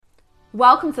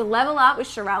Welcome to Level Up with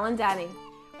Sharelle and Danny.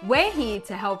 We're here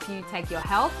to help you take your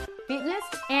health, fitness,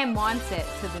 and mindset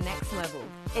to the next level.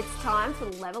 It's time to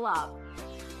level up.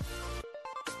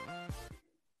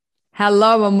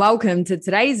 Hello and welcome to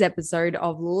today's episode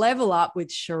of Level Up with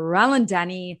Sharelle and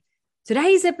Danny.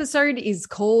 Today's episode is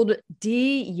called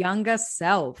Dear Younger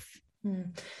Self.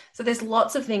 So there's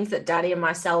lots of things that Danny and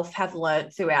myself have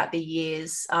learned throughout the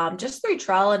years, just through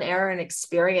trial and error and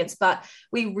experience. But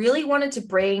we really wanted to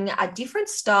bring a different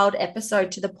styled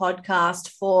episode to the podcast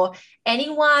for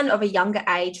anyone of a younger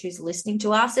age who's listening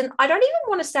to us. And I don't even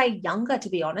want to say younger, to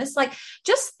be honest, like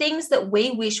just things that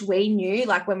we wish we knew,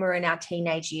 like when we were in our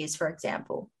teenage years, for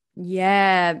example.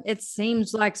 Yeah, it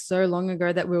seems like so long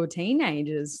ago that we were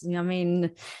teenagers. I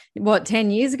mean, what,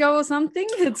 10 years ago or something?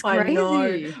 It's crazy. I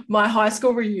know. My high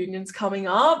school reunion's coming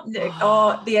up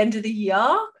the end of the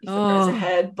year, if it goes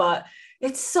ahead, but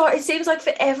it seems like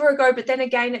forever ago, but then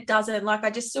again, it doesn't. Like,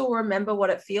 I just still remember what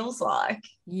it feels like.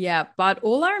 Yeah, but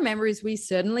all I remember is we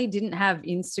certainly didn't have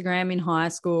Instagram in high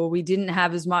school. We didn't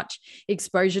have as much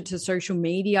exposure to social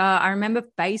media. I remember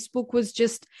Facebook was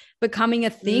just becoming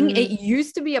a thing. It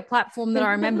used to be a platform that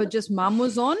I remember just mum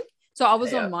was on. So I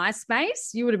was on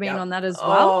MySpace. You would have been on that as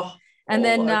well. And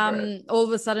then all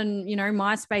of a sudden,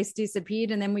 MySpace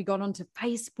disappeared and then we got onto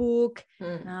Facebook.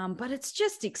 But it's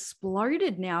just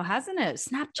exploded now, hasn't it?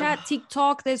 Snapchat,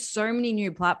 TikTok, there's so many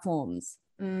new platforms.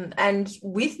 And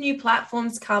with new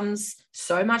platforms comes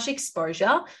so much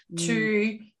exposure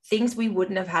to things we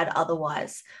wouldn't have had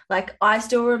otherwise. Like, I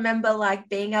still remember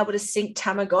being able to sync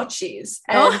Tamagotchis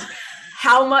and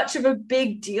how much of a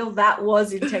big deal that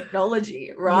was in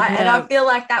technology, right? Yeah. And I feel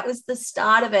like that was the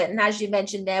start of it. And as you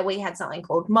mentioned there, we had something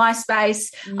called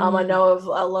MySpace. I know of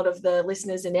a lot of the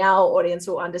listeners in our audience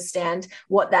will understand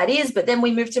what that is, but then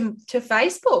we moved to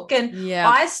Facebook. And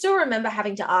I still remember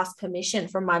having to ask permission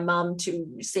from my mum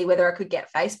to see whether I could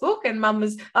get Facebook. And mum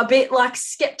was a bit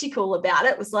skeptical about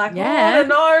it. It was like, I don't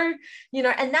know,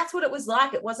 and that's what it was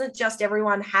like. It wasn't just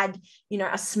everyone had,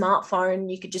 a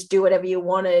smartphone. You could just do whatever you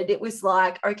wanted. It was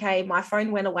like, okay, my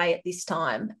phone went away at this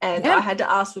time and I had to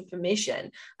ask for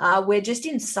permission. We're just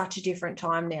in such a different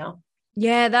time now.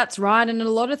 Yeah, that's right. And a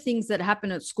lot of things that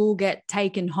happen at school get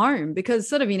taken home because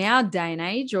sort of in our day and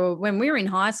age, or when we were in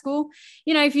high school,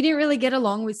 if you didn't really get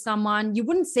along with someone, you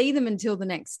wouldn't see them until the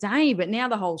next day. But now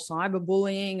the whole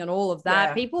cyberbullying and all of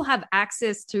that, people have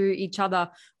access to each other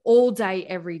all day,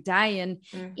 every day. And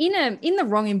in the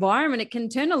wrong environment, it can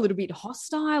turn a little bit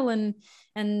hostile.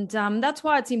 And that's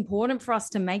why it's important for us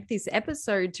to make this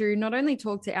episode to not only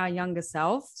talk to our younger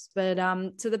selves, but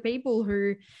to the people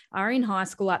who are in high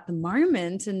school at the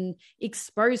moment and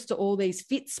exposed to all these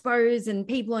fitspos and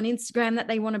people on Instagram that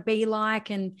they want to be like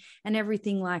and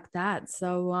everything like that.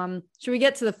 So should we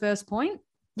get to the first point?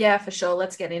 Yeah, for sure.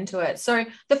 Let's get into it. So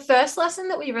the first lesson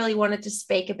that we really wanted to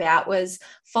speak about was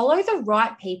follow the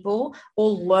right people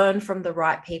or learn from the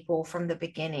right people from the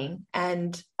beginning.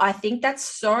 And I think that's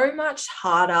so much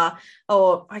harder,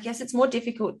 or I guess it's more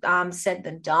difficult said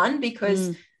than done,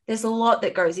 because there's a lot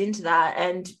that goes into that.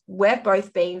 And we've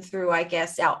both been through, I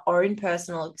guess, our own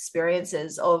personal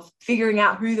experiences of figuring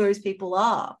out who those people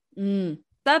are.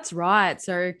 That's right.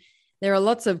 So there are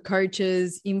lots of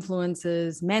coaches,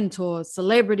 influencers, mentors,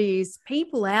 celebrities,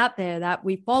 people out there that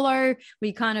we follow,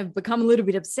 we kind of become a little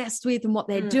bit obsessed with and what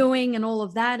they're doing and all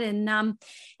of that. And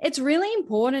it's really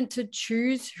important to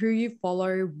choose who you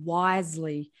follow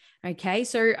wisely. Okay,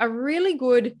 so a really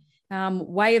good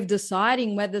way of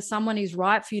deciding whether someone is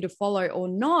right for you to follow or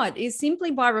not is simply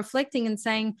by reflecting and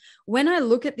saying, when I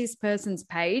look at this person's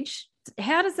page,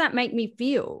 how does that make me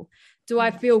feel? Do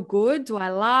I feel good? Do I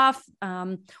laugh?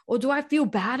 Or do I feel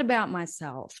bad about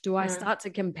myself? Do I start to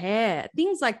compare?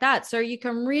 Things like that. So you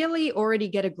can really already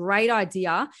get a great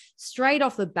idea straight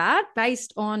off the bat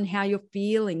based on how you're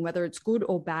feeling, whether it's good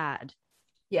or bad.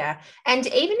 Yeah. And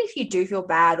even if you do feel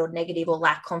bad or negative or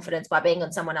lack confidence by being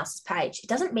on someone else's page, it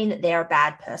doesn't mean that they're a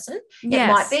bad person. Yes.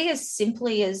 It might be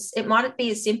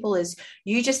as simple as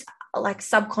you just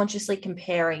subconsciously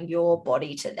comparing your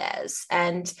body to theirs.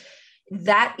 And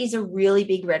that is a really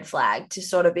big red flag to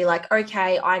sort of be like,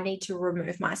 okay, I need to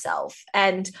remove myself.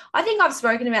 And I think I've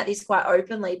spoken about this quite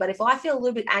openly, but if I feel a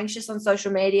little bit anxious on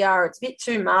social media or it's a bit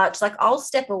too much, I'll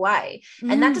step away.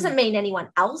 And that doesn't mean anyone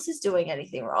else is doing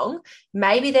anything wrong.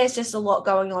 Maybe there's just a lot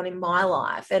going on in my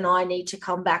life and I need to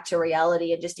come back to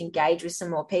reality and just engage with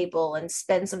some more people and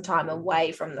spend some time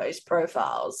away from those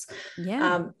profiles.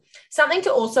 Yeah. Something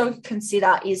to also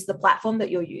consider is the platform that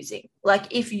you're using.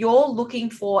 Like, if you're looking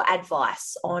for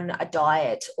advice on a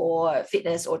diet or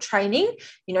fitness or training,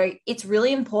 it's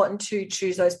really important to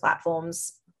choose those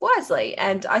platforms wisely.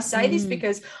 And I say this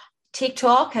because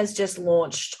TikTok has just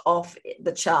launched off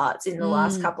the charts in the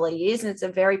last couple of years, and it's a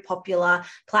very popular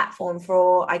platform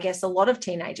for, I guess, a lot of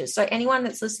teenagers. So anyone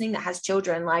that's listening that has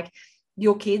children, like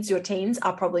your kids, your teens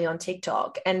are probably on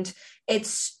TikTok, and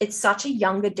it's such a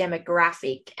younger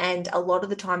demographic, and a lot of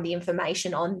the time the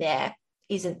information on there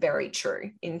isn't very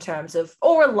true in terms of,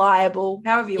 or reliable,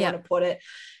 however you want to put it.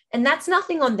 And that's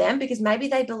nothing on them, because maybe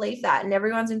they believe that, and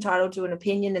everyone's entitled to an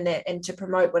opinion and to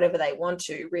promote whatever they want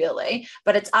to, really.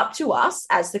 But it's up to us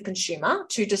as the consumer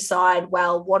to decide,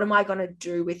 well, what am I going to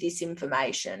do with this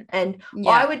information? And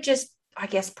I would just, I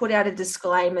guess, put out a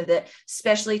disclaimer that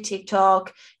especially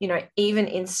TikTok, you know, even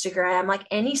Instagram, like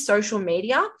any social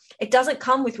media, it doesn't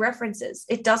come with references.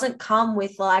 It doesn't come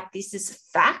with like, this is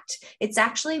fact. It's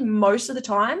actually most of the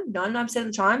time, 99% of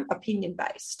the time, opinion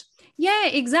based. Yeah,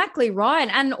 exactly right.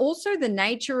 And also the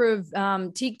nature of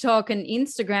TikTok and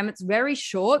Instagram, it's very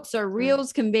short. So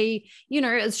reels can be, you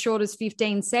know, as short as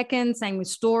 15 seconds, same with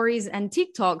stories and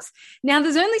TikToks. Now,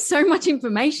 there's only so much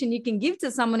information you can give to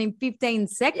someone in 15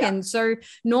 seconds. So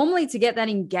normally to get that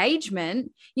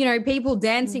engagement, you know, people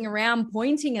dancing around,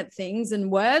 pointing at things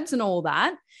and words and all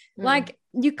that, like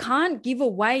you can't give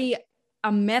away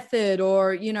a method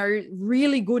or, you know,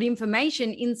 really good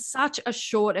information in such a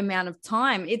short amount of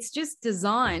time. It's just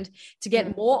designed to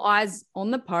get more eyes on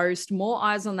the post, more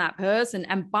eyes on that person,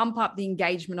 and bump up the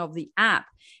engagement of the app.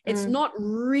 It's not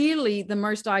really the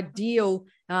most ideal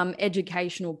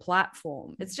educational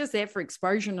platform. It's just there for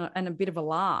exposure and a bit of a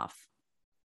laugh.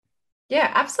 Yeah,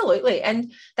 absolutely.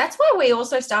 And that's why we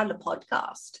also started a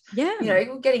podcast. Yeah. You know,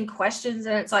 you're getting questions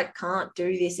and it's like, can't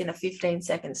do this in a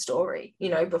 15-second story, you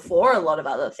know, before a lot of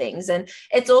other things. And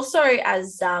it's also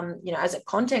as, you know, as a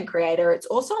content creator, it's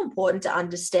also important to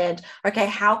understand, okay,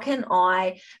 how can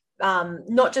I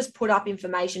not just put up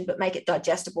information, but make it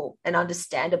digestible and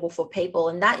understandable for people.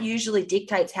 And that usually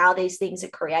dictates how these things are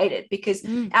created, because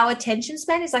our attention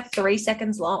span is like 3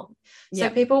 seconds long. So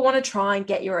people want to try and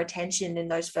get your attention in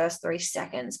those first 3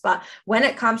 seconds. But when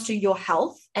it comes to your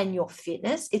health and your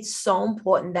fitness, it's so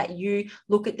important that you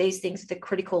look at these things with a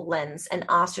critical lens and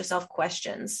ask yourself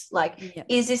questions like,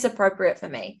 is this appropriate for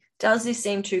me? Does this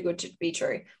seem too good to be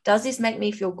true? Does this make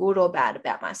me feel good or bad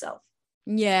about myself?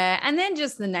 Yeah. And then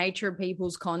just the nature of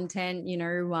people's content, you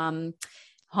know,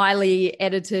 highly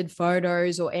edited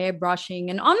photos or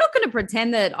airbrushing. And I'm not going to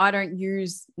pretend that I don't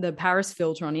use the Paris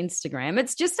filter on Instagram.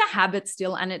 It's just a habit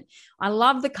still. And I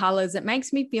love the colors. It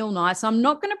makes me feel nice. I'm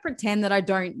not going to pretend that I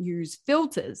don't use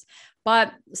filters.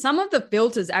 But some of the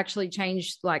filters actually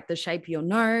change like the shape of your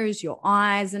nose, your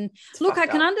eyes. And look, I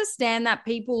can understand that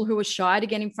people who are shy to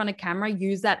get in front of camera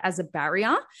use that as a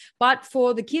barrier. But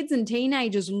for the kids and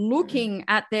teenagers looking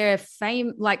at their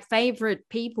favorite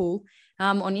people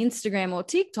on Instagram or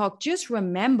TikTok, just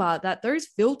remember that those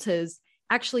filters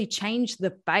actually change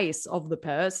the face of the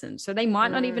person. So they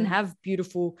might not even have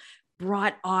beautiful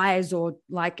bright eyes or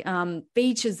like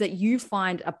features that you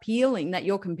find appealing that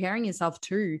you're comparing yourself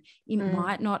to. It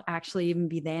might not actually even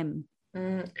be them.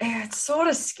 Yeah, it's sort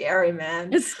of scary,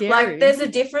 man. It's scary. Like there's a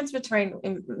difference between,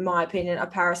 in my opinion, a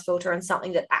Paris filter and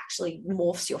something that actually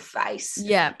morphs your face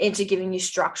into giving you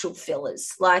structural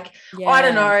fillers. Like, I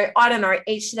don't know,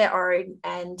 each to their own,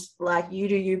 and like you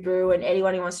do you, boo, and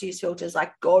anyone who wants to use filters,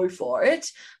 like go for it.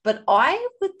 But I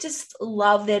would just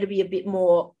love there to be a bit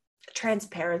more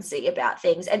transparency about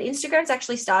things, and Instagram's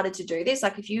actually started to do this.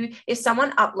 Like if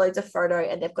someone uploads a photo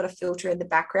and they've got a filter in the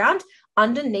background,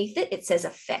 underneath it says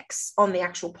effects on the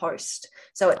actual post,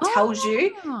 so it tells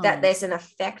you that there's an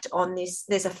effect on this,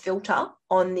 there's a filter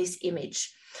on this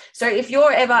image. So if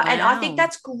you're ever, and I think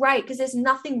that's great because there's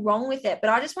nothing wrong with it, but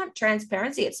I just want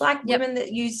transparency. It's like women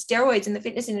that use steroids in the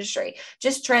fitness industry,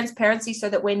 just transparency so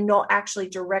that we're not actually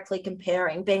directly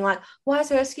comparing, being like, why does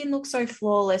her skin look so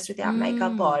flawless without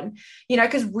makeup on? You know,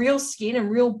 because real skin and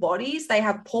real bodies, they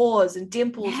have pores and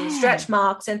dimples and stretch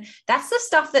marks, and that's the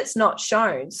stuff that's not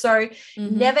shown. So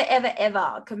never, ever,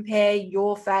 ever compare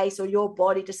your face or your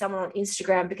body to someone on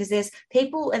Instagram, because there's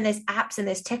people and there's apps and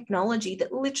there's technology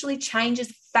that literally changes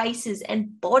faces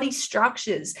and body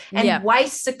structures and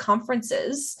waist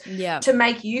circumferences to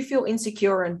make you feel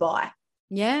insecure and buy.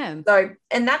 So,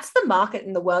 and that's the market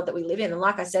in the world that we live in. And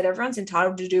like I said, everyone's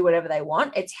entitled to do whatever they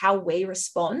want. It's how we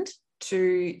respond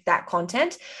to that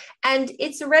content. And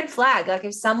it's a red flag. Like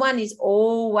if someone is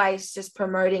always just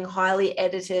promoting highly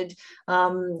edited,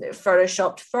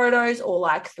 photoshopped photos, or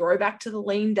like throwback to the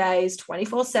lean days,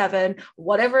 24/7,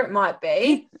 whatever it might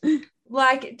be,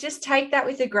 like just take that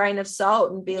with a grain of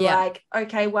salt and be like,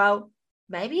 okay, well,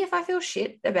 maybe if I feel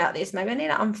shit about this, maybe I need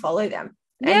to unfollow them.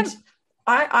 And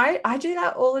I do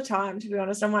that all the time, to be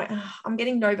honest. I'm like, I'm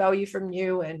getting no value from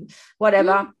you and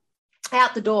whatever.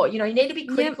 out the door. You know, you need to be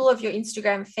critical of your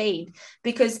Instagram feed,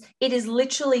 because it is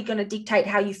literally going to dictate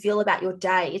how you feel about your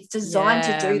day. It's designed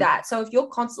to do that. So if you're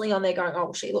constantly on there going,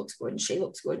 oh, she looks good and she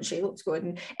looks good and she looks good,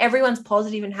 and everyone's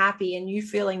positive and happy, and you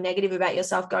feeling negative about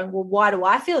yourself going, well, why do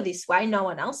I feel this way? No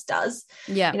one else does.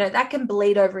 Yeah. You know, that can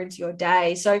bleed over into your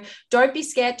day. So don't be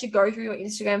scared to go through your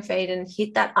Instagram feed and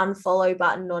hit that unfollow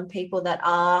button on people that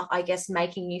are, I guess,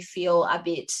 making you feel a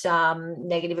bit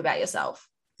negative about yourself.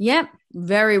 Yep,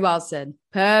 very well said.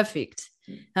 Perfect.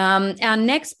 Our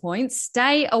next point,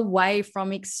 stay away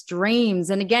from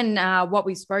extremes. And again, what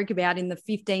we spoke about in the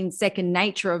 15-second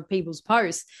nature of people's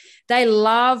posts, they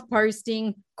love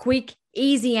posting quick,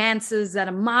 easy answers that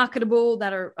are marketable,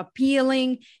 that are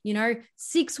appealing,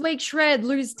 6-week shred,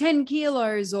 lose 10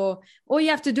 kilos, or all you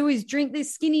have to do is drink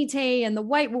this skinny tea and the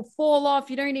weight will fall off.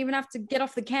 You don't even have to get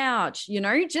off the couch,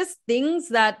 just things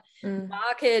that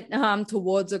market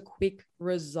towards a quick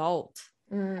result.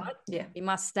 Yeah. You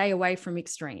must stay away from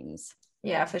extremes.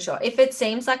 Yeah, for sure. If it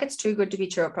seems like it's too good to be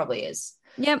true, it probably is.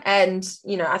 Yep. And,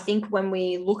 I think when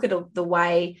we look at the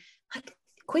way, like,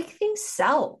 quick things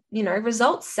sell,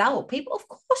 results sell. People, of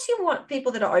course, you want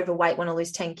people that are overweight want to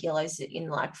lose 10 kilos in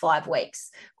like 5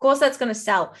 weeks. Of course, that's going to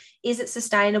sell. Is it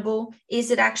sustainable? Is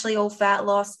it actually all fat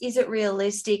loss? Is it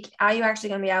realistic? Are you actually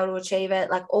going to be able to achieve it?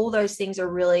 Like, all those things are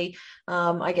really,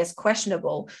 I guess,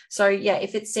 questionable. So yeah,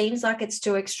 if it seems like it's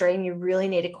too extreme, you really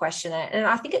need to question it. And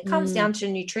I think it comes down to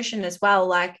nutrition as well.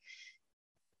 Like,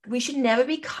 we should never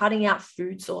be cutting out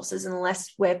food sources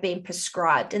unless we're being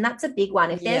prescribed. And that's a big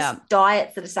one. If there's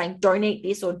diets that are saying don't eat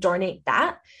this or don't eat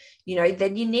that,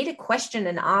 then you need to question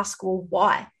and ask, well,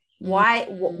 why?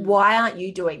 Why aren't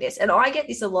you doing this? And I get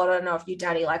this a lot. I don't know if you,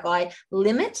 Danny, like, I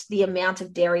limit the amount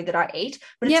of dairy that I eat,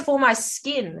 but it's for my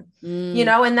skin,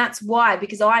 and that's why,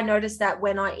 because I notice that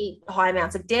when I eat high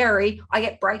amounts of dairy, I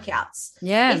get breakouts.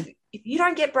 Yeah. If you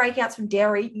don't get breakouts from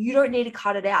dairy, you don't need to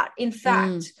cut it out. In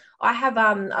fact, I have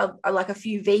a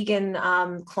few vegan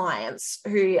clients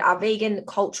who are vegan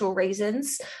cultural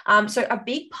reasons. So a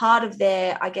big part of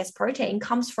their, I guess, protein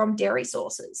comes from dairy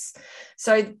sources.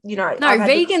 So,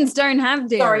 vegans don't have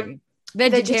dairy. Sorry.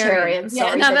 Vegetarian.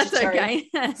 Sorry, that's vegetarian.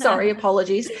 okay. Sorry,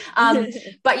 apologies.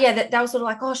 But yeah, they were sort of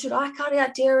like, oh, should I cut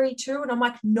out dairy too? And I'm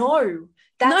like, no.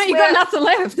 You got nothing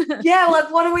left. Yeah,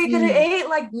 like, what are we going to eat?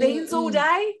 Like, beans all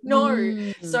day?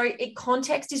 No. So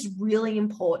context is really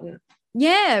important.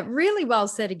 Yeah, really well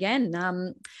said again.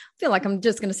 I feel like I'm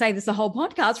just going to say this the whole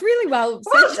podcast. Really well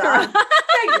said.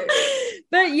 Thank you.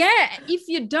 But yeah, if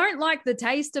you don't like the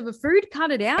taste of a food,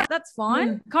 cut it out. That's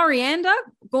fine. Coriander,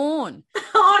 gone.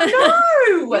 Oh,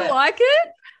 no. You like it?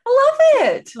 I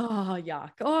love it. Oh,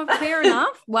 yuck. Oh, fair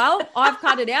enough. Well, I've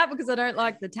cut it out because I don't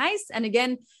like the taste. And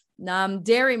again,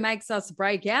 dairy makes us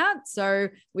break out, so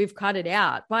we've cut it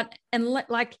out. But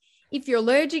if you're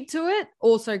allergic to it,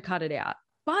 also cut it out.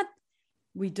 But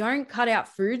we don't cut out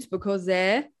foods because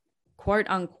they're quote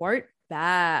unquote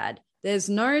bad. There's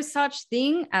no such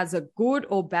thing as a good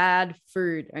or bad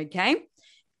food. Okay.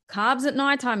 Carbs at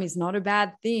nighttime is not a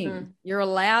bad thing. You're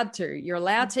allowed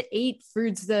to eat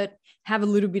foods that have a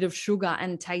little bit of sugar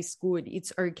and taste good.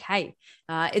 It's okay.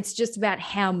 It's just about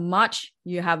how much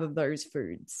you have of those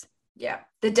foods. Yeah.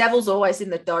 The devil's always in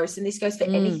the dose. And this goes for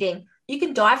anything. You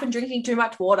can die from drinking too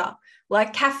much water,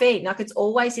 like caffeine, like it's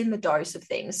always in the dose of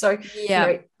things. So,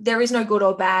 there is no good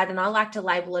or bad. And I like to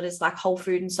label it as like whole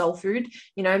food and soul food,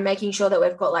 making sure that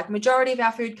we've got like majority of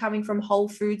our food coming from whole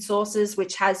food sources,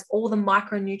 which has all the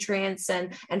micronutrients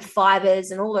and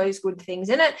fibers and all those good things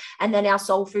in it. And then our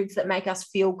soul foods that make us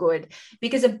feel good,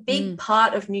 because a big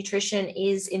part of nutrition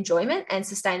is enjoyment and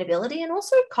sustainability and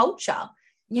also culture.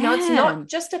 It's not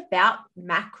just about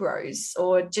macros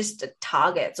or just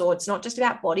targets, or it's not just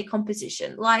about body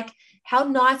composition. Like, how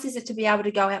nice is it to be able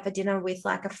to go out for dinner with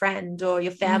like a friend or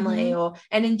your family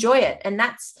and enjoy it? And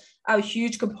that's a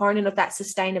huge component of that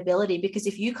sustainability, because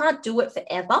if you can't do it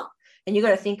forever, and you've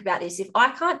got to think about this, if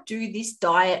I can't do this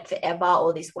diet forever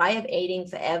or this way of eating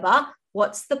forever,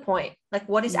 what's the point? Like,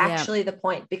 what is actually the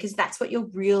point? Because that's what you're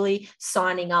really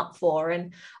signing up for.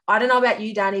 And I don't know about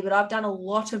you, Danny, but I've done a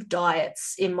lot of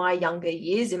diets in my younger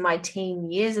years, in my teen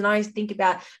years. And I think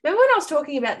about, remember when I was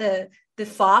talking about the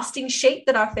fasting sheet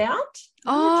that I found?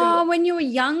 Oh, when you were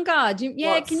younger.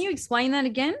 Can you explain that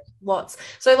again? Lots.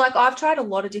 So like, I've tried a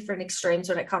lot of different extremes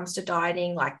when it comes to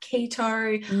dieting, like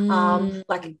keto,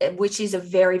 which is a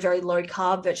very, very low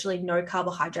carb, virtually no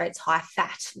carbohydrates, high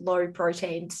fat, low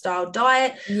protein style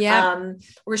diet.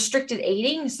 Restricted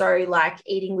eating. So like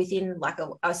eating within like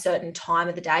a certain time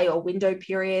of the day or window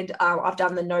period. I've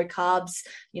done the no carbs,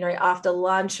 after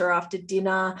lunch or after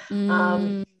dinner.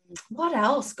 What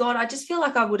else? God, I just feel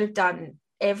like I would have done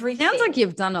everything. Sounds like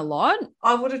you've done a lot.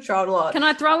 I would have tried a lot. Can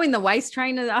I throw in the waist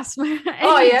trainer?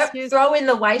 Oh, yeah. Throw in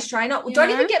the waist trainer. You Don't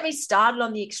know? even get me started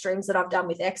on the extremes that I've done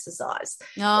with exercise.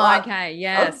 Oh, okay.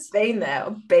 Yes.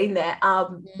 I've been there.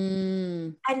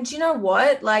 And you know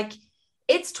what? Like,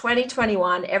 it's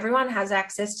 2021. Everyone has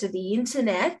access to the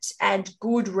internet and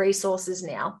good resources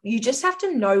now. You just have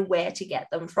to know where to get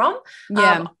them from.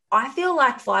 Yeah. I feel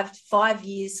like 5+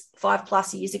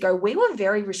 years ago, we were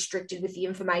very restricted with the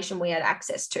information we had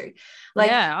access to.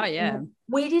 Like,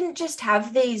 we didn't just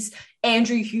have these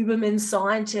Andrew Huberman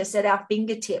scientists at our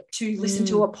fingertip to listen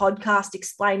to a podcast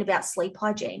explain about sleep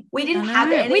hygiene. We didn't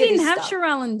have any. We of didn't this have stuff.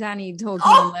 Sherelle and Danny talking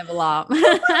on Level Up.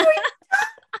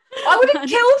 I would have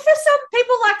killed for some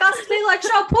people like us to be like,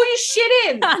 Cheryl, pull your shit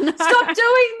in. Stop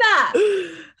doing that.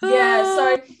 Yeah.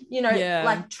 So,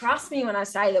 like, trust me when I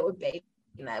say that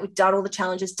we've done all the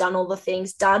challenges, done all the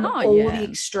things, done all the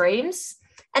extremes.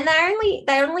 And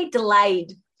they only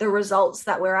delayed the results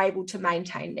that we're able to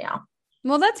maintain now.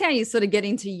 Well, that's how you sort of get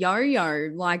into yo-yo,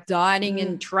 like dieting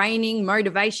and training,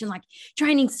 motivation, like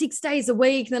training 6 days a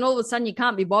week. Then all of a sudden you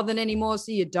can't be bothered anymore,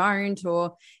 so you don't.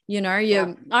 Or,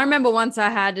 I remember once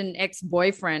I had an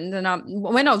ex-boyfriend, and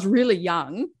when I was really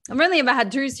young, I've only ever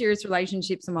had 2 serious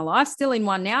relationships in my life, still in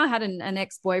one now. I had an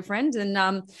ex-boyfriend,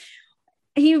 and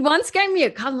he once gave me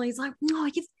a cuddle. He's like, "Oh,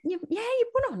 you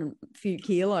put on a few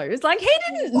kilos." Like, he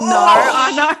didn't know.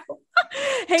 I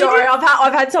know. Sorry,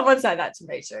 I've had someone say that to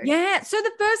me too. Yeah. So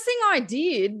the first thing I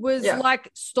did was like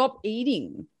stop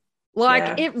eating.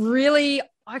 Like it really,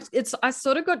 I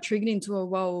sort of got triggered into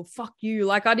well, fuck you.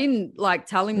 Like, I didn't like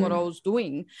tell him what I was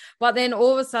doing, but then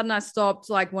all of a sudden I stopped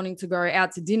like wanting to go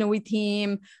out to dinner with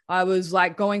him. I was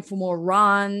like going for more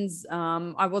runs.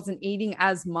 I wasn't eating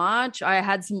as much. I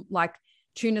had some like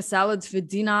tuna salads for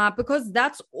dinner because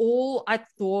that's all I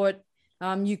thought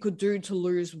you could do to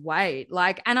lose weight.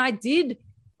 Like, and I did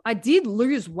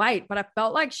lose weight, but I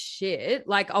felt like shit.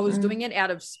 Like, I was doing it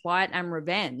out of spite and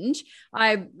revenge.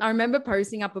 I remember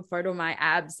posting up a photo of my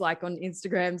abs like on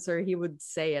Instagram so he would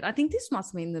see it. I think this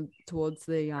must mean towards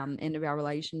the end of our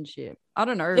relationship. I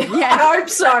don't know. Yeah, I hope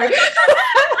so.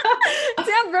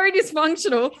 Sound very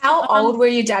dysfunctional. How old were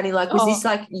you, Danny? Like, was this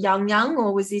like young,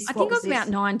 or was this? I think I was about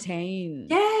 19.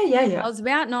 Yeah. I was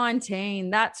about 19.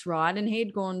 That's right. And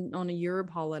he'd gone on a Europe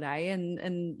holiday,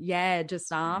 and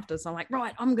just after. So I'm like,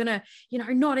 right, I'm gonna,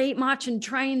 not eat much and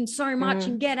train so much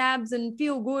and get abs and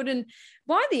feel good. And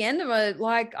by the end of it,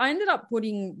 like, I ended up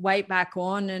putting weight back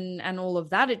on and all of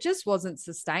that. It just wasn't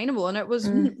sustainable, and it was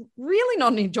really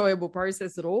not an enjoyable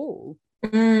process at all.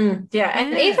 And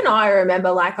even I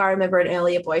remember an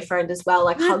earlier boyfriend as well,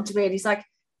 like hugged me and he's like,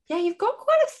 yeah, you've got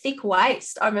quite a thick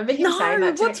waist. I remember him saying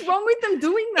that to what's wrong with them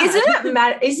doing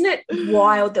that? Isn't it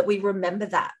wild that we remember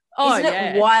that? Isn't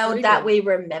it wild that we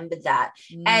remember that?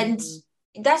 And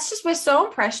that's just, we're so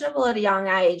impressionable at a young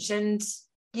age. And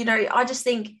I just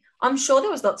think, I'm sure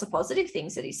there was lots of positive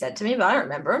things that he said to me, but I don't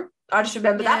remember them. I just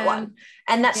remember that one.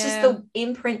 And that's just the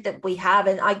imprint that we have.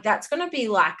 And that's going to be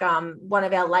like one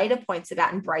of our later points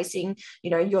about embracing,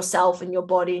 yourself and your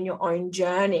body and your own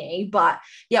journey. But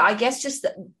yeah, I guess just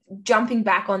jumping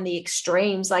back on the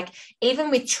extremes, like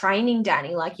even with training,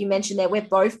 Danny, like you mentioned there, we've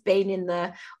both been in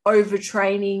the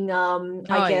overtraining,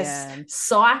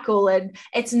 cycle. And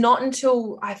it's not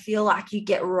until I feel like you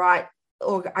get right,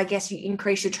 or I guess you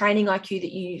increase your training IQ,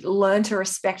 that you learn to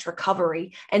respect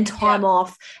recovery and time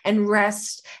off and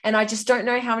rest. And I just don't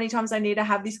know how many times I need to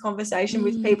have this conversation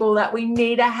with people that we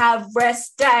need to have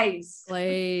rest days.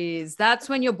 Please. That's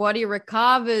when your body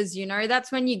recovers,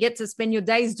 that's when you get to spend your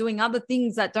days doing other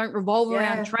things that don't revolve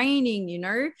around training,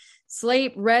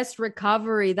 Sleep, rest,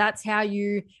 recovery. That's how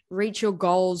you reach your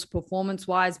goals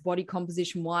performance-wise, body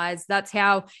composition-wise. That's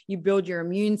how you build your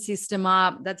immune system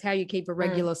up. That's how you keep a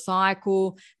regular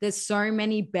cycle. There's so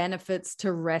many benefits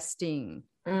to resting.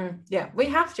 Yeah, we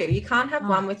have to. You can't have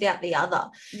one without the other.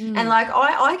 And like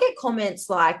I get comments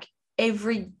like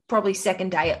every probably second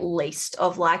day at least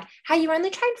of like, hey, you only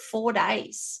trained 4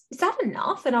 days. Is that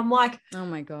enough? And I'm like, oh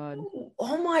my God.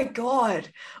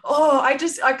 Oh, I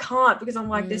can't, because I'm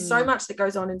like, there's so much that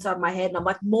goes on inside my head. And I'm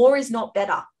like, more is not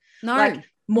better. No. Like,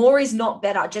 more is not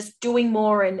better. Just doing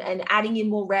more and adding in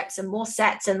more reps and more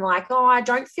sets, and like, oh, I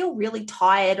don't feel really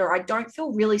tired, or I don't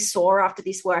feel really sore after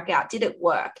this workout. Did it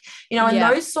work? And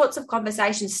those sorts of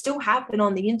conversations still happen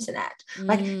on the internet.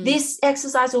 Like, this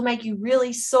exercise will make you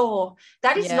really sore.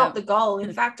 That is not the goal.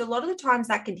 In fact, a lot of the times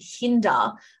that can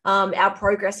hinder our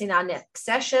progress in our next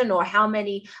session, or how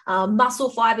many muscle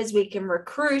fibers we can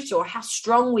recruit, or how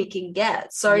strong we can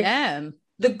get. So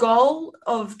the goal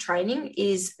of training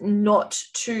is not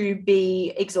to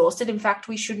be exhausted. In fact,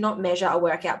 we should not measure a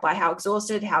workout by how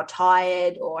exhausted, how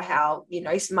tired, or how,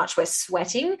 much we're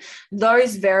sweating.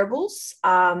 Those variables,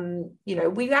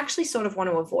 we actually sort of want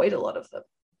to avoid a lot of them.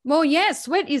 Well, yeah,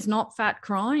 sweat is not fat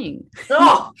crying.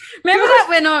 Oh, remember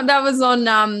that that was on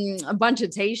a bunch of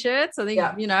T-shirts, I think,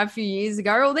 a few years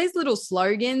ago, all these little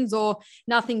slogans, or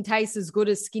nothing tastes as good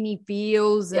as skinny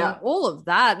feels, and all of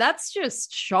that. That's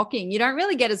just shocking. You don't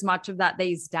really get as much of that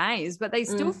these days, but they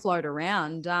still float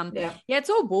around.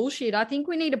 It's all bullshit. I think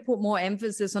we need to put more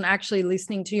emphasis on actually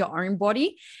listening to your own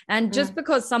body. And just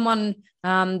because someone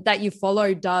that you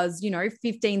follow does,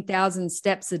 15,000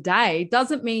 steps a day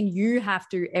doesn't mean you have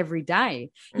to every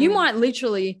day. You might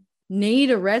literally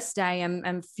need a rest day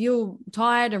and feel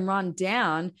tired and run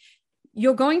down.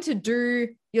 You're going to do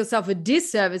yourself a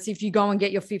disservice if you go and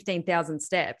get your 15,000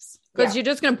 steps, because you're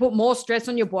just going to put more stress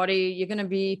on your body. You're going to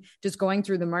be just going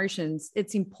through the motions.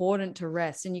 It's important to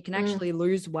rest, and you can actually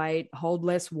lose weight, hold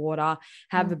less water,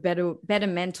 have a better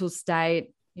mental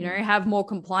state, have more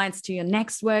compliance to your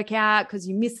next workout because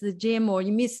you miss the gym or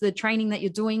you miss the training that you're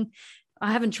doing.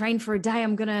 I haven't trained for a day.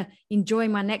 I'm going to enjoy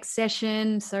my next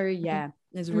session. So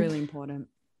it's really important.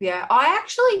 Yeah, I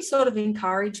actually sort of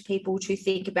encourage people to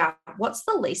think about what's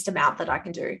the least amount that I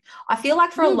can do. I feel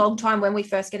like for a long time when we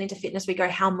first get into fitness, we go,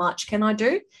 how much can I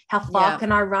do? How far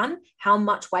can I run? How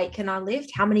much weight can I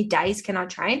lift? How many days can I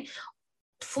train?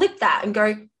 Flip that and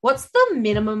go, what's the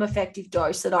minimum effective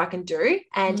dose that I can do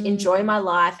and enjoy my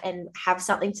life and have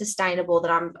something sustainable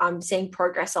that I'm seeing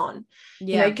progress on?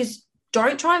 Because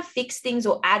don't try and fix things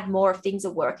or add more if things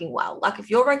are working well. Like if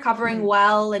you're recovering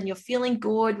well and you're feeling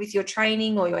good with your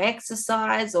training or your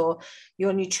exercise or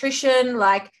your nutrition,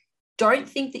 like don't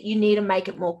think that you need to make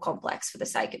it more complex for the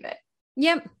sake of it.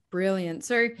 Yep. Brilliant.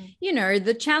 So,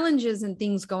 the challenges and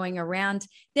things going around,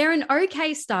 they're an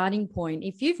okay starting point.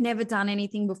 If you've never done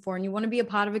anything before and you want to be a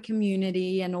part of a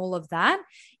community and all of that,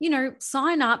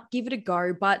 sign up, give it a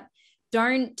go, but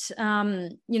don't,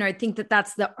 think that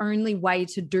that's the only way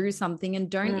to do something, and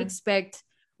don't expect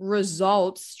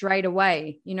results straight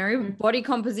away. Body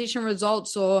composition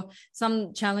results, or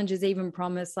some challenges even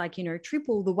promise like,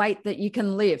 triple the weight that you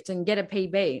can lift and get a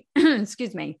PB.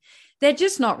 Excuse me. They're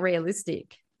just not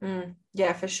realistic.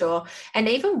 Yeah, for sure. And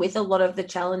even with a lot of the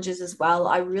challenges as well,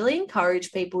 I really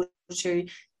encourage people to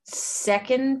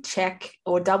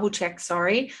double check,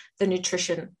 the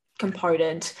nutrition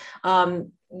component.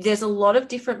 There's a lot of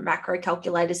different macro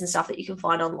calculators and stuff that you can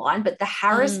find online, but the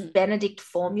Harris-Benedict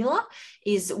formula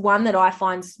is one that I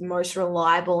find most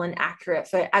reliable and accurate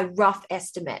for a rough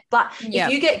estimate. But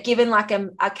if you get given like a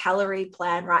calorie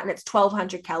plan, right, and it's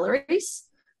 1,200 calories,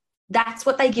 that's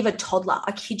what they give a toddler.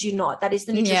 I kid you not. That is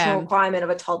the nutritional requirement of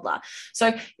a toddler.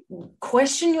 So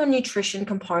question your nutrition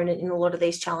component in a lot of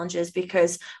these challenges,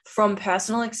 because from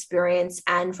personal experience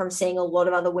and from seeing a lot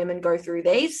of other women go through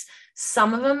these,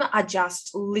 some of them are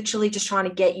just literally just trying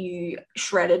to get you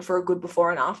shredded for a good before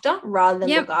and after rather than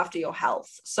look after your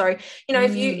health. So,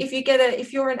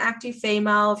 if you're an active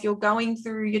female, if you're going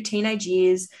through your teenage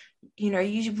years,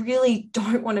 you really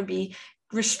don't want to be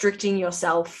restricting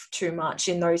yourself too much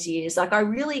in those years. Like I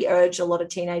really urge a lot of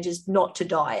teenagers not to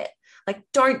diet. Like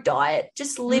don't diet,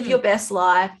 just live your best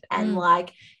life and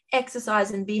like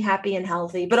exercise and be happy and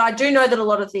healthy. But I do know that a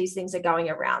lot of these things are going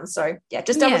around. So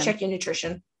just double check your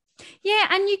nutrition. Yeah,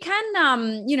 and you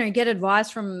can, get advice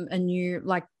from a new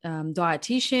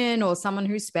dietitian or someone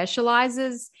who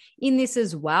specializes in this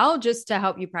as well, just to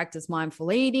help you practice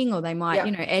mindful eating, or they might,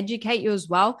 educate you as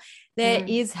well. There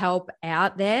is help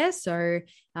out there. So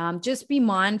just be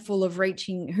mindful of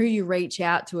who you reach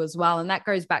out to as well. And that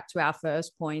goes back to our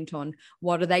first point on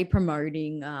what are they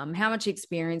promoting? How much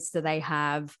experience do they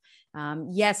have?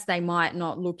 Yes, they might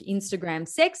not look Instagram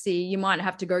sexy. You might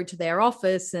have to go to their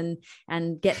office and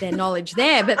get their knowledge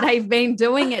there, but they've been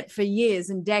doing it for years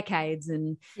and decades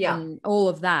and all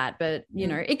of that. But,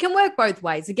 it can work both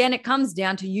ways. Again, it comes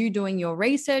down to you doing your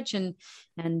research and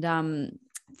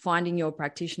finding your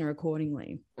practitioner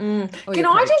accordingly. Can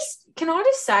I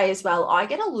just say as well, I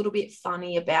get a little bit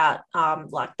funny about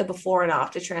like the before and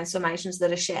after transformations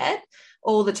that are shared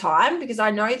all the time, because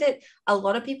I know that a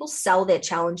lot of people sell their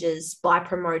challenges by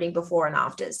promoting before and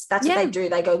afters. That's what they do.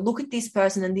 They go, look at this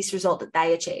person and this result that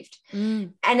they achieved.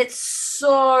 And it's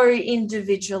so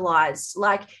individualized.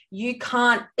 Like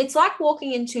it's like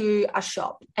walking into a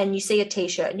shop and you see a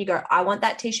t-shirt and you go, I want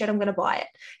that t-shirt, I'm going to buy it.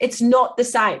 It's not the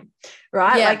same,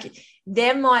 right? Like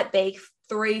there might be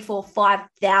 3,000, 4,000,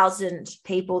 5,000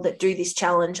 people that do this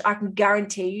challenge. I can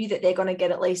guarantee you that they're going to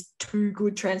get at least 2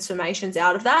 good transformations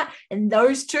out of that. And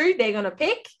those 2 they're going to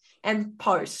pick, and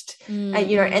post. And,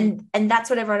 you know, and that's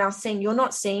what everyone else is seeing. You're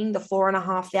not seeing the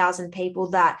 4,500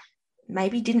 people that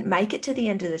maybe didn't make it to the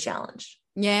end of the challenge.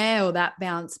 Yeah, or that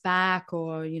bounce back,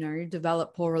 or, you know,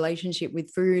 develop poor relationship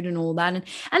with food and all that. And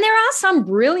there are some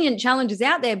brilliant challenges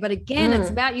out there, but again, it's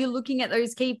about you looking at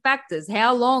those key factors.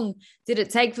 How long did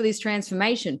it take for this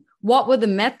transformation? What were the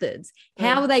methods?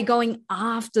 How were they going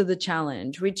after the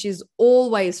challenge, which is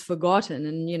always forgotten?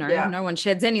 And, you know, no one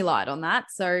sheds any light on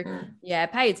that. So,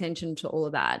 pay attention to all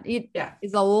of that. It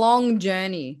is a long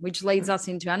journey, which leads us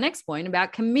into our next point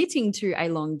about committing to a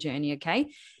long journey,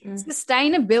 okay?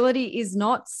 Sustainability is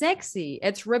not sexy.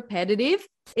 It's repetitive.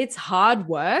 It's hard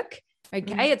work,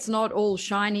 okay? It's not all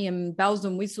shiny and bells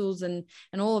and whistles and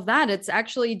all of that. It's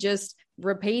actually just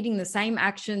repeating the same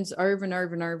actions over and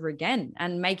over and over again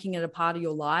and making it a part of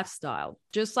your lifestyle.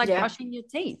 Just like brushing your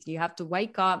teeth. You have to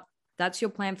wake up. That's your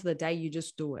plan for the day. You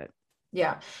just do it.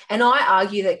 Yeah. And I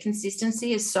argue that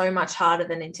consistency is so much harder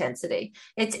than intensity.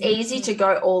 It's easy to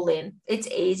go all in. It's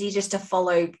easy just to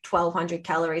follow 1,200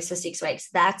 calories for 6 weeks.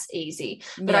 That's easy.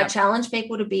 But I challenge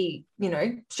people to be, you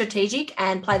know, strategic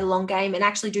and play the long game and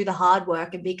actually do the hard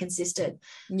work and be consistent.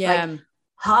 Yeah. Like,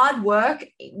 hard work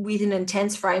with an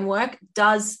intense framework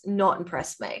does not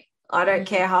impress me. I don't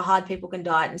care how hard people can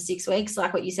diet in 6 weeks.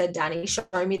 Like what you said, Danny, show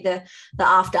me the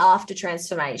after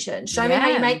transformation. Show me how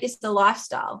you make this the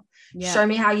lifestyle. Show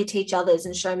me how you teach others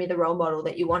and show me the role model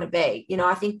that you want to be. You know,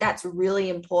 I think that's really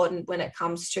important when it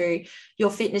comes to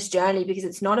your fitness journey, because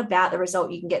it's not about the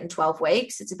result you can get in 12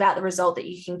 weeks. It's about the result that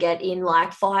you can get in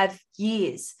like 5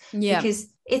 years. Because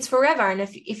it's forever. And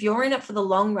if you're in it for the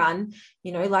long run,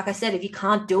 you know, like I said, if you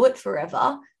can't do it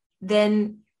forever,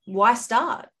 then why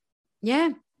start?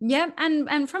 Yeah.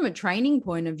 And from a training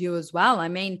point of view as well, I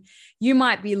mean, you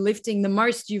might be lifting the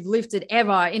most you've lifted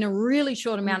ever in a really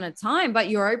short amount of time, but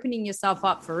you're opening yourself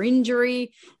up for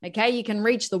injury. Okay. You can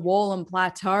reach the wall and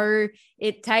plateau.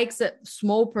 It takes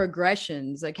small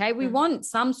progressions. Okay. We want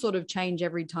some sort of change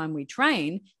every time we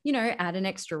train, you know, add an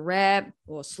extra rep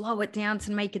or slow it down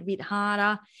to make it a bit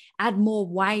harder, add more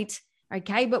weight.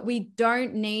 Okay. But we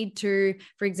don't need to,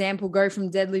 for example, go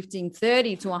from deadlifting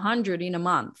 30 to 100 in a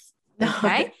month.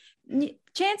 Okay.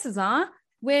 Chances are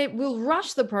we'll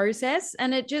rush the process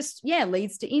and it just,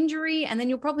 leads to injury, and then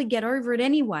you'll probably get over it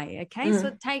anyway. Okay. So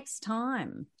it takes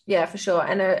time. Yeah, for sure.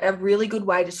 And a really good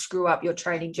way to screw up your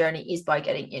training journey is by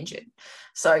getting injured.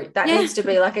 So that needs to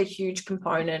be like a huge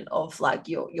component of like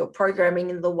your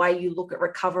programming and the way you look at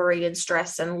recovery and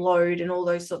stress and load and all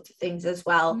those sorts of things as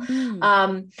well.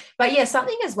 But yeah,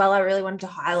 something as well I really wanted to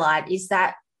highlight is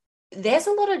that there's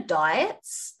a lot of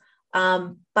diets,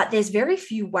 but there's very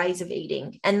few ways of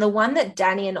eating. And the one that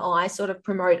Danny and I sort of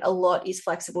promote a lot is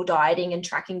flexible dieting and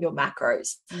tracking your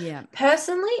macros. Yeah.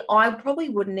 Personally, I probably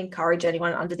wouldn't encourage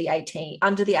anyone under the age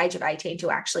of 18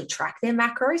 to actually track their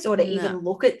macros or to even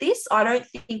look at this. I don't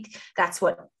think that's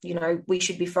what, you know, we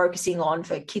should be focusing on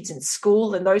for kids in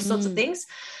school and those sorts of things.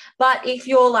 But if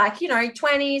you're like, you know,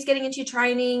 20s, getting into your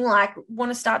training, like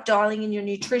want to start dialing in your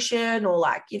nutrition or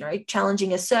like, you know,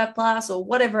 challenging a surplus or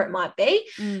whatever it might be,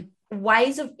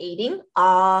 ways of eating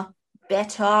are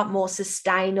better, more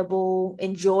sustainable,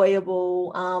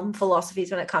 enjoyable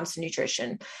philosophies when it comes to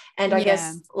nutrition. And I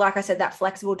guess, like I said, that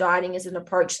flexible dieting is an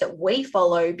approach that we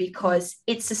follow because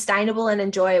it's sustainable and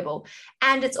enjoyable.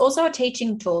 And it's also a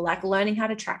teaching tool, like learning how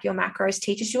to track your macros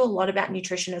teaches you a lot about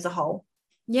nutrition as a whole.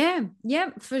 Yeah,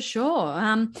 for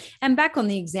sure. And back on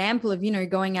the example of, you know,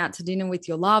 going out to dinner with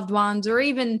your loved ones, or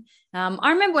even, I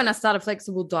remember when I started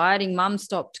flexible dieting, Mum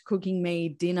stopped cooking me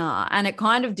dinner, and it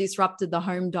kind of disrupted the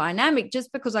home dynamic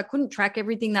just because I couldn't track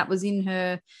everything that was in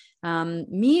her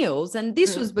meals. And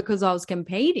this was because I was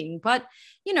competing. But,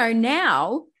 you know,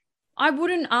 now I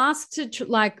wouldn't ask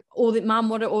to Mum,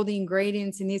 what are all the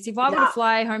ingredients in this? If I were to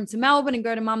fly home to Melbourne and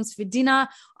go to Mum's for dinner,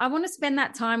 I want to spend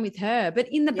that time with her. But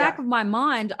in the back of my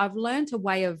mind, I've learned a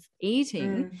way of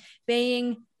eating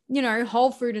being, you know,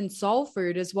 whole food and soul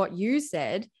food is what you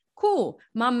said. Cool.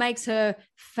 Mum makes her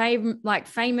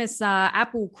famous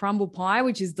apple crumble pie,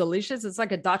 which is delicious. It's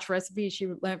like a Dutch recipe she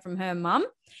learned from her mum.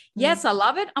 Yes, I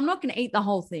love it. I'm not going to eat the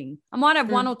whole thing. I might have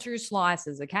 1 or 2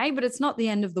 slices, okay? But it's not the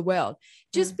end of the world.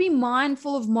 Just be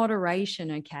mindful of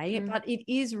moderation, okay? But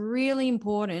it is really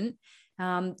important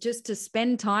just to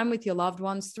spend time with your loved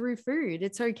ones through food.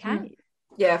 It's okay.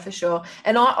 Yeah, for sure.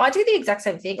 And I do the exact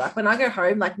same thing. Like when I go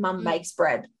home, like Mum makes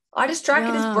bread. I just track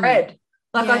it as bread.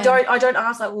 Like I don't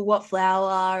ask like, well, what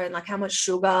flour and like how much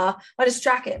sugar. I just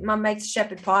track it. Mum makes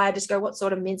shepherd pie. I just go, what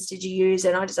sort of mince did you use?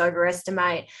 And I just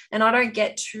overestimate. And I don't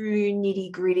get too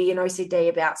nitty gritty and OCD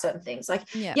about certain things. Like,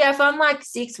 if I'm like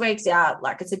 6 weeks out,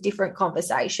 like it's a different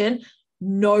conversation.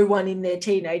 no one in their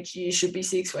teenage years should be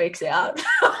 6 weeks out.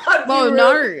 Well,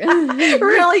 really, no.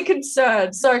 really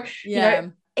concerned. So, Yeah.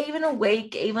 even a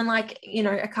week, even like,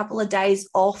 a couple of days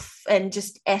off and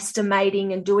just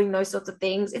estimating and doing those sorts of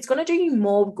things, it's going to do you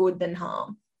more good than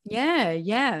harm. Yeah.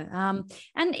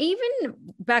 And even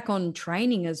back on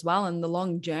training as well and the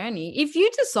long journey, if you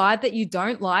decide that you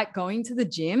don't like going to the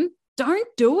gym, don't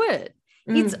do it.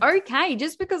 It's okay,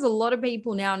 just because a lot of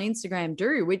people now on Instagram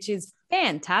do, which is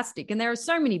fantastic. And there are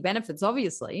so many benefits,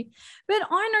 obviously. But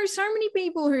I know so many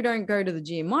people who don't go to the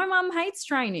gym. My mum hates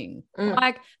training.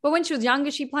 But when she was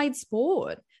younger, she played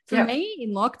sport. For me,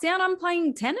 in lockdown, I'm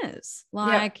playing tennis.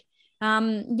 So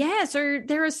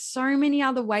there are so many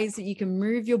other ways that you can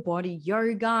move your body: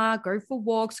 yoga, go for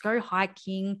walks, go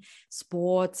hiking,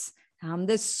 sports.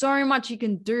 There's so much you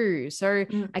can do. So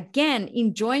again,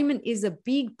 enjoyment is a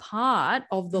big part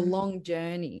of the long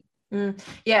journey.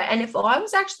 Yeah. And if I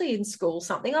was actually in school,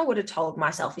 something I would have told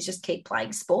myself is just keep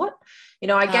playing sport.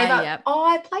 I gave up. Yep.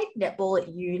 I played netball at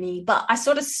uni, but I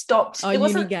sort of stopped. It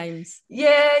wasn't uni games.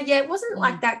 Yeah. It wasn't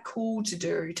like that cool to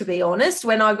do, to be honest,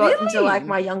 when I got into like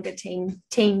my younger teen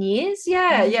years.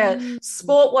 Yeah.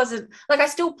 Sport wasn't like, I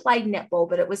still played netball,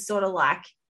 but it was sort of like,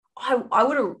 I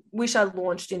would have wished I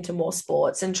launched into more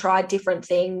sports and tried different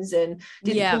things and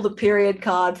didn't pull the period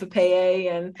card for PE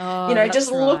and,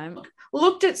 just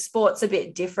looked at sports a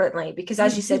bit differently, because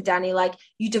as you said, Danny, like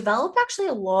you develop actually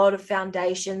a lot of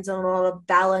foundations and a lot of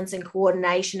balance and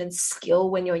coordination and skill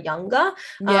when you're younger.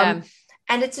 And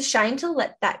it's a shame to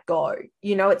let that go.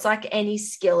 It's like any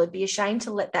skill. It'd be a shame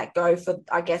to let that go for,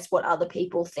 I guess, what other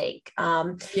people think.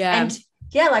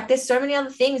 Like there's so many other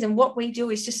things, and what we do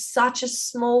is just such a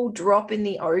small drop in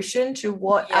the ocean to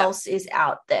what else is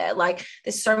out there. Like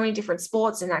there's so many different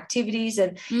sports and activities,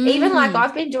 and even like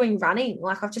I've been doing running.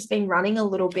 Like I've just been running a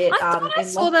little bit. I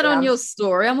saw that on your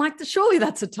story. I'm like, surely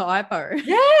that's a typo.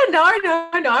 Yeah, no.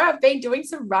 I've been doing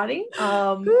some running.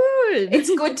 Good.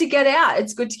 It's good to get out.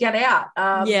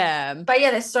 But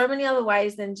there's so many other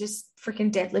ways than just freaking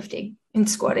deadlifting and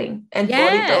squatting and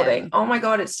bodybuilding. Oh my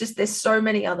God, there's so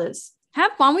many others.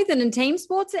 Have fun with it. And team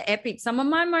sports are epic. Some of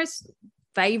my most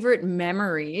favorite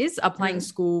memories are playing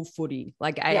school footy,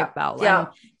 like AFL and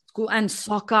school and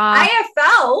soccer.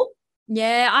 AFL?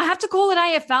 Yeah, I have to call it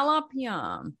AFL up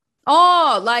here.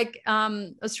 Oh, like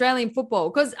Australian football.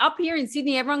 Because up here in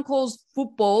Sydney, everyone calls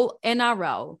football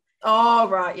NRL. Oh,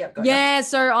 right. Yeah. Yeah.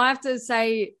 So I have to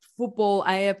say football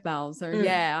AFL. So I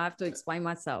have to explain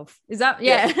myself. Is that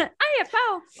AFL?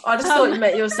 I just thought you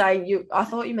meant you were saying I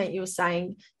thought you meant you were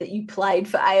saying that you played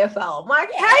for AFL. I'm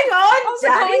like, hang on, I was a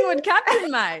Collingwood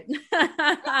captain, mate.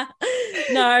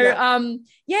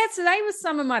 So they were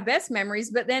some of my best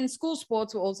memories, but then school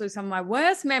sports were also some of my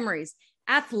worst memories.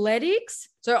 Athletics.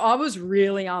 So I was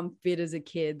really unfit as a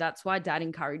kid. That's why Dad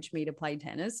encouraged me to play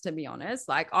tennis, to be honest.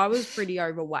 Like I was pretty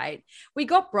overweight. We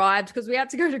got bribed because we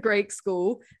had to go to Greek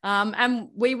school. And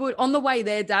we would, on the way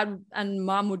there, Dad and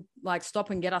Mum would like stop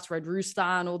and get us Red Rooster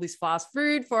and all this fast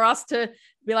food for us to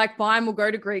be like, fine, we'll go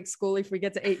to Greek school if we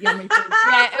get to eat yummy food.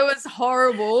 It was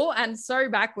horrible and so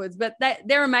backwards, but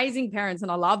they're amazing parents and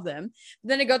I love them. But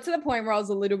then it got to the point where I was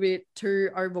a little bit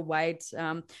too overweight.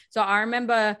 So I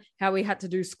remember how we had to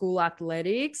do school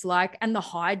athletics, and the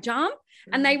high jump,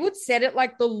 and they would set it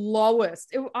like the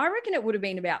lowest. I reckon it would have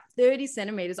been about 30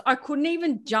 centimeters. I couldn't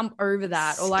even jump over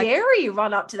that. Or like scary,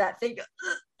 run up to that thing.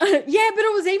 But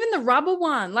it was even the rubber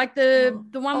one, like the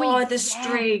one where the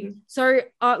string. So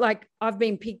I've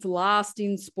been picked last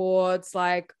in sports,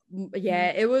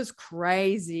 it was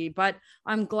crazy, but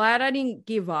I'm glad I didn't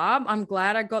give up. I'm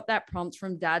glad I got that prompt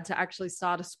from Dad to actually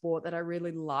start a sport that I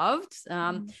really loved.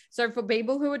 So for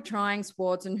people who are trying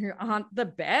sports and who aren't the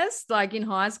best, like in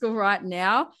high school right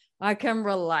now, I can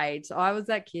relate. I was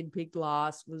that kid picked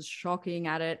last, was shocking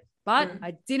at it, but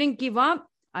I didn't give up.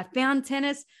 I found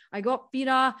tennis. I got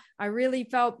fitter. I really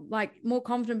felt like more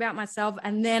confident about myself.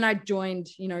 And then I joined,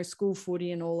 school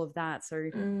footy and all of that. So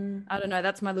I don't know.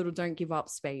 That's my little don't give up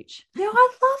speech. Yeah, I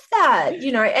love that,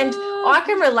 and I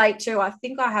can relate to, I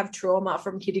think I have trauma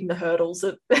from hitting the hurdles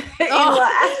in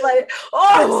athletic.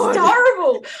 It's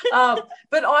terrible.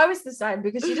 But I was the same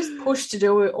because you just push to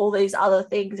do all these other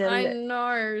things. And I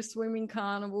know, swimming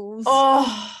carnivals.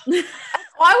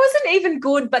 I wasn't even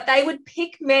good, but they would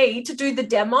pick me to do the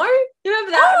demo. You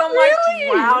remember that? And I'm like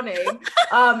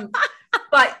drowning.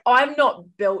 But I'm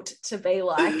not built to be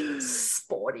like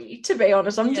sporty, to be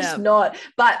honest. I'm just not.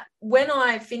 But when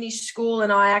I finished school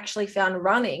and I actually found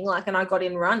running, and I got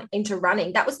into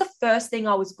running, that was the first thing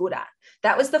I was good at.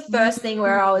 That was the first thing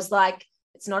where I was like,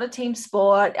 it's not a team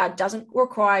sport. It doesn't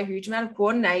require a huge amount of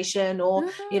coordination or,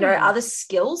 other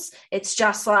skills. It's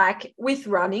just like with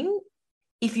running,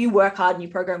 if you work hard and you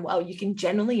program well, you can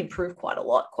generally improve quite a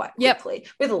lot, quite quickly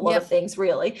with a lot of things,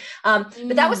 really.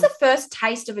 But that was the first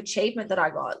taste of achievement that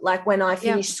I got. Like when I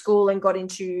finished school and got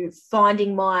into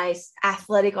finding my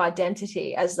athletic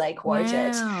identity, as they quote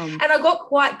it. And I got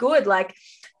quite good. Like,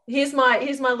 here's my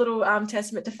little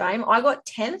testament to fame. I got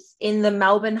 10th in the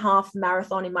Melbourne half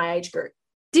marathon in my age group.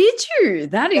 Did you?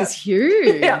 That is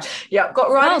huge. Yeah.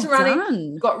 Got right into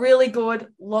running, got really good,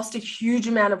 lost a huge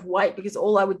amount of weight because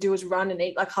all I would do is run and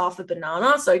eat like half a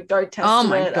banana. So don't test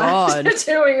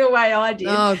doing the way I did.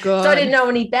 Oh, God. So I didn't know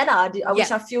any better. I wish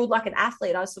I fueled like an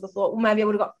athlete. I sort of thought, well, maybe I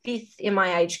would have got 5th in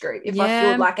my age group if I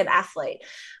fueled like an athlete.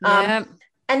 And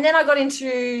then I got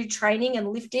into training and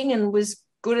lifting and was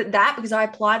good at that because I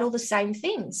applied all the same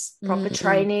things, proper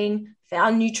training,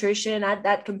 found nutrition, add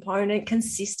that component,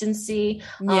 consistency,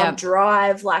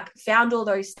 drive, like found all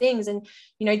those things. And,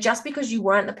 you know, just because you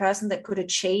weren't the person that could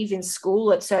achieve in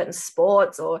school at certain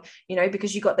sports, or, you know,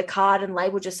 because you got the card and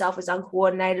labeled yourself as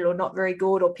uncoordinated or not very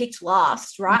good or picked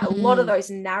last, right? A lot of those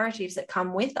narratives that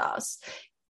come with us.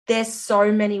 There's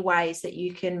so many ways that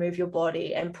you can move your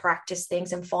body and practice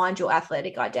things and find your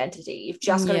athletic identity. You've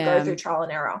just got to go through trial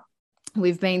and error.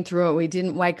 We've been through it. We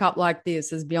didn't wake up like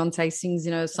this, as Beyonce sings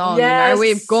in her song. Yes. You know,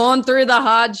 we've gone through the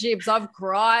hardships. I've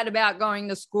cried about going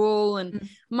to school and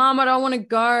Mom, I don't want to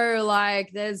go.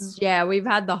 Like we've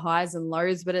had the highs and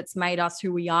lows, but it's made us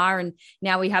who we are. And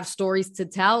now we have stories to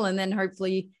tell, and then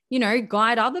hopefully, you know,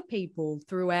 guide other people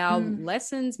through our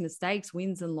lessons, mistakes,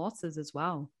 wins and losses as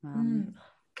well.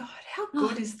 God, how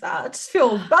good is that? I just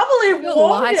feel bubbly and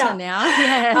warm lighter now.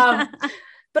 Yeah.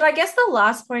 But I guess the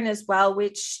last point as well,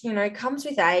 which, you know, comes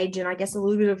with age, and I guess a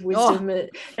little bit of wisdom,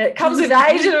 it comes with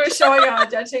age and we're showing our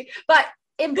identity, but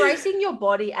embracing your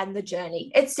body and the journey.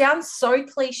 It sounds so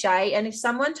cliche. And if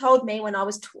someone told me when I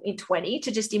was 20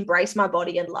 to just embrace my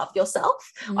body and love yourself,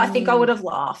 I think I would have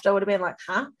laughed. I would have been like,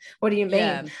 huh? What do you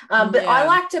mean? But I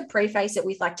like to preface it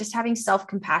with like just having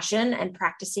self-compassion and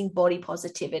practicing body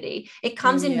positivity. It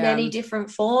comes in many different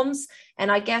forms.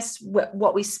 And I guess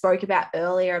what we spoke about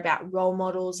earlier about role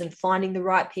models and finding the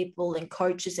right people and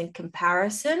coaches and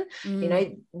comparison, you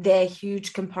know, they're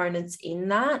huge components in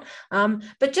that.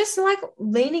 But just like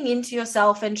leaning into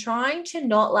yourself and trying to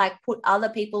not like put other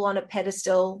people on a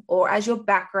pedestal or as your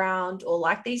background or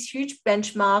like these huge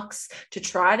benchmarks to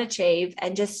try and achieve,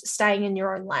 and just staying in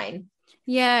your own lane.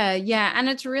 Yeah. And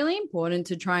it's really important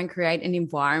to try and create an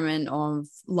environment of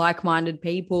like-minded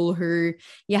people who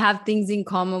you have things in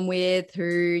common with, who,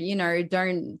 you know,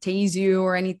 don't tease you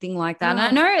or anything like that. And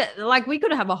I know like we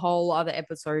could have a whole other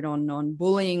episode on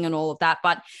bullying and all of that,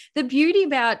 but the beauty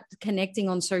about connecting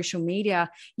on social media,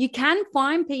 you can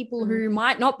find people who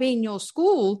might not be in your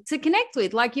school to connect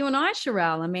with, like you and I,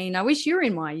 Sharelle. I mean, I wish you were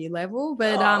in my year level,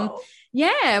 but we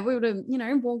would have, you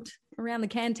know, walked around the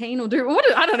canteen or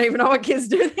I don't even know what kids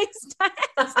do these days.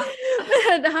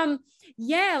 But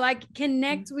like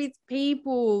connect with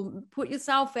people, put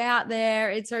yourself out there.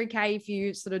 It's okay if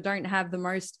you sort of don't have the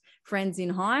most friends in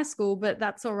high school, but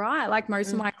that's all right. Like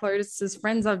most of my closest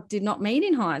friends I did not meet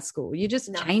in high school. You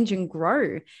just change and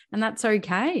grow, and that's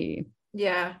okay.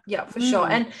 Yeah, for sure.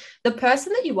 And the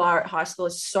person that you are at high school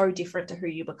is so different to who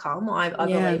you become, I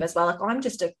believe as well. Like I'm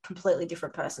just a completely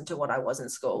different person to what I was in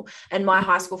school, and my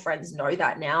high school friends know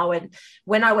that now. And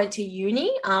when I went to uni,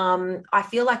 I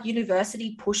feel like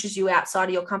university pushes you outside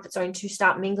of your comfort zone to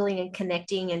start mingling and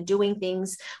connecting and doing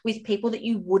things with people that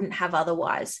you wouldn't have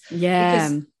otherwise.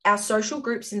 Because our social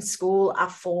groups in school are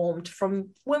formed from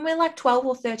when we're like 12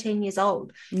 or 13 years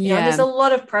old. You know, there's a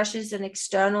lot of pressures and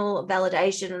external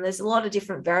validation, and there's a lot of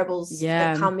different variables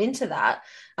that come into that.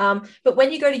 But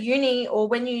when you go to uni, or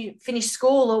when you finish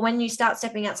school, or when you start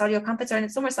stepping outside your comfort zone,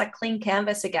 it's almost like clean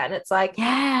canvas again. It's like,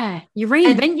 you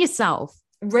reinvent yourself.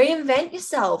 Reinvent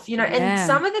yourself, you know. And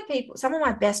some of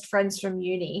my best friends from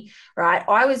uni, right,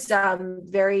 I was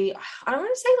very, I don't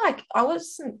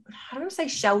want to say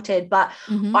sheltered, but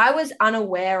I was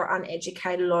unaware or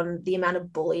uneducated on the amount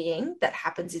of bullying that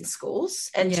happens in schools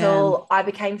until I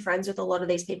became friends with a lot of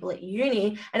these people at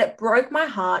uni. And it broke my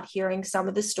heart hearing some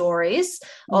of the stories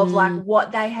of like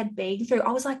what they had been through.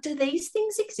 I was like, do these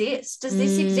things exist? Does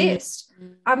this exist?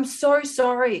 I'm so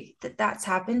sorry that that's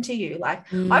happened to you.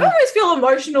 Like I almost feel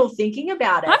emotional thinking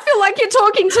about it. I feel like you're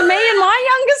talking to me and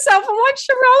my younger self. I'm like,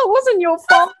 Sharelle, it wasn't your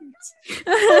fault.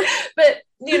 But,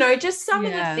 you know, just some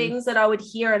of the things that I would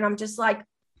hear, and I'm just like,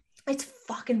 it's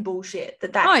fucking bullshit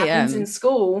that Oh, happens yeah. in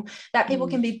school, that people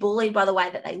can be bullied by the way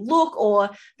that they look or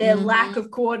their lack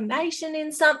of coordination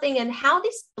in something, and how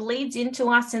this bleeds into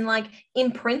us and like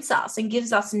imprints us and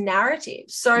gives us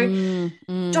narratives. So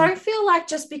don't feel like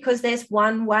just because there's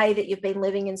one way that you've been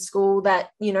living in school that,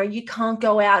 you know, you can't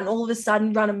go out and all of a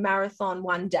sudden run a marathon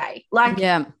one day. Like,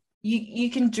 Yeah. you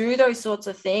can do those sorts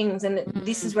of things, and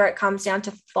this is where it comes down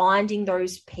to finding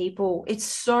those people. It's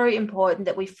so important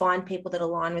that we find people that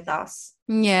align with us.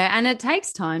 Yeah, and it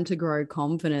takes time to grow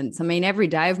confidence. I mean, every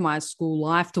day of my school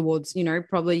life towards, you know,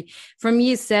 probably from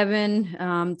year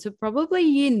 7 to probably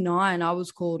year 9, I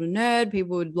was called a nerd.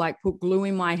 People would like put glue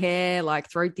in my hair, like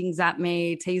throw things at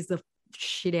me, tease the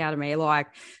shit out of me, like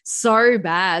so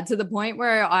bad, to the point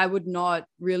where I would not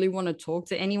really want to talk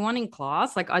to anyone in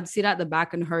class. Like I'd sit at the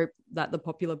back and hope that the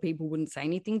popular people wouldn't say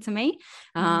anything to me.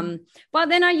 But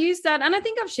then I used that, and I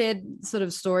think I've shared sort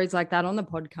of stories like that on the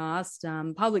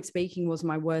podcast. Public speaking was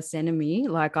my worst enemy.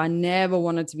 Like I never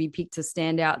wanted to be picked to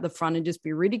stand out the front and just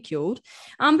be ridiculed.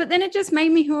 But then it just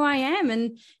made me who I am,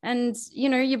 and you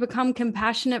know, you become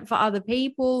compassionate for other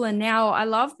people. And now I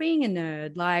love being a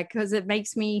nerd, like, because it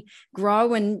makes me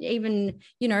grow, and even,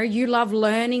 you know, you love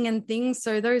learning and things.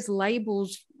 So those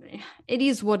labels, it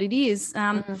is what it is.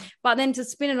 But then to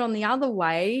spin it on the other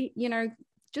way, you know,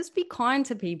 just be kind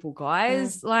to people,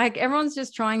 guys. Like everyone's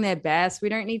just trying their best. We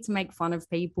don't need to make fun of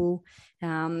people.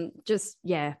 I just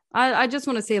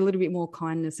want to see a little bit more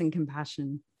kindness and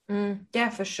compassion. Yeah,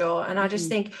 for sure. And I just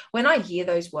think when I hear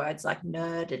those words like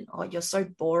nerd and, oh, you're so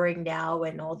boring now,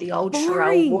 and or the old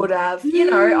Sherelle would have, you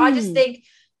know, I just think,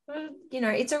 you know,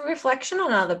 it's a reflection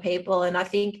on other people. And I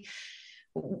think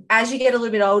as you get a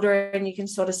little bit older and you can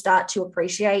sort of start to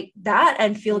appreciate that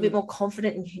and feel a bit more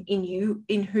confident in you,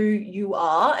 in who you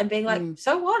are, and being like,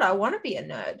 so what? I want to be a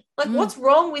nerd. Like, what's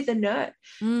wrong with a nerd?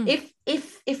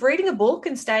 If reading a book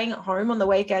and staying at home on the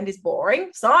weekend is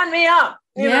boring, sign me up.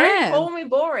 You know, call me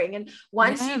boring. And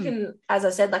once you can, as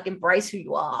I said, like embrace who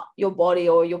you are, your body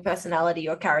or your personality,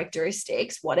 your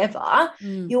characteristics, whatever,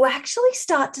 you actually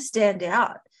start to stand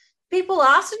out. People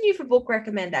asking you for book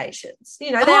recommendations,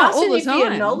 you know, they're asking you for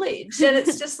your knowledge. And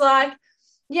it's just like,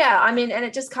 yeah, I mean, and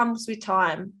it just comes with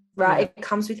time, right? It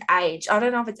comes with age. I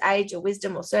don't know if it's age or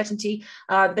wisdom or certainty,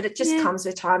 but it just comes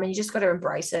with time, and you just got to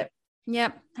embrace it.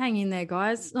 Yep. Hang in there,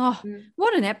 guys. Oh,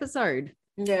 what an episode.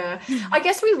 Yeah, I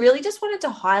guess we really just wanted to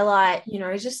highlight, you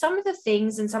know, just some of the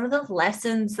things and some of the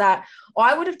lessons that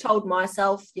I would have told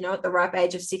myself, you know, at the ripe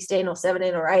age of 16 or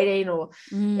 17 or 18 or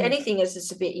anything as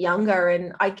just a bit younger.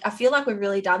 And I feel like we've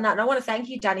really done that. And I want to thank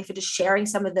you, Danny, for just sharing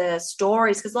some of the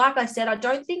stories, because like I said, I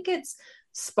don't think it's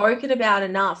spoken about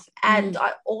enough. And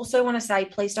I also want to say,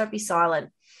 please don't be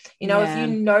silent. You know, if you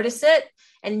notice it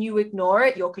and you ignore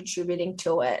it, you're contributing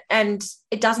to it. And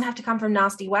it doesn't have to come from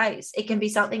nasty ways. It can be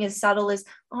something as subtle as,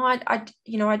 oh, I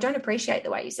don't appreciate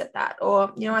the way you said that.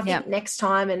 Or, you know, I think next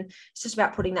time. And it's just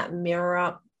about putting that mirror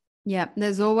up. Yeah,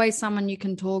 there's always someone you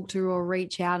can talk to or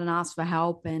reach out and ask for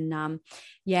help. And on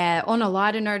a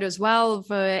lighter note as well,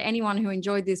 for anyone who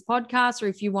enjoyed this podcast, or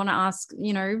if you want to ask,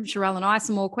 you know, Sherelle and I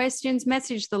some more questions,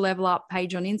 message the Level Up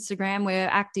page on Instagram. We're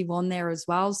active on there as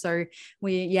well. So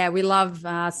we love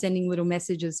sending little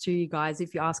messages to you guys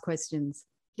if you ask questions.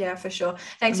 Yeah, for sure.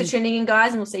 Thanks for tuning in,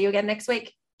 guys, and we'll see you again next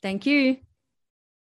week. Thank you.